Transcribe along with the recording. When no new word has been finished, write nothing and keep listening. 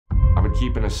been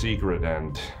keeping a secret,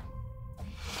 and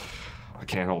I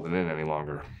can't hold it in any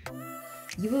longer.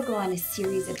 You will go on a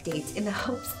series of dates in the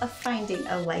hopes of finding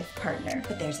a life partner,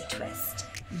 but there's a twist.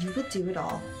 You will do it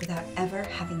all without ever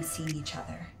having seen each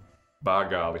other. By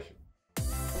golly.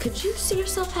 Could you see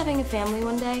yourself having a family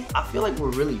one day? I feel like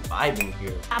we're really vibing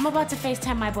here. I'm about to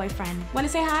FaceTime my boyfriend. Want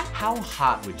to say hi? How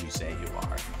hot would you say you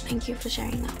are? Thank you for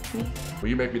sharing that with me. Will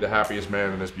you make me the happiest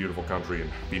man in this beautiful country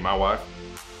and be my wife?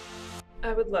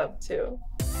 I would love to.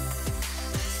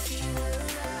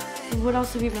 What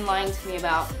else have you been lying to me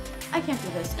about? I can't do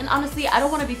this, and honestly, I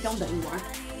don't want to be filmed anymore.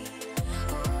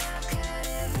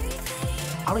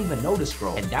 I don't even know this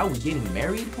girl. And now we're getting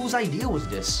married? Whose idea was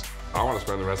this? I want to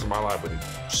spend the rest of my life with you.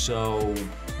 So,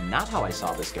 not how I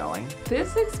saw this going.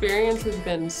 This experience has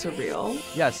been surreal.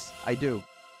 Yes, I do.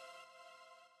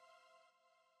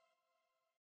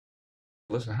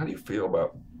 Listen, how do you feel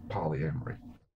about polyamory?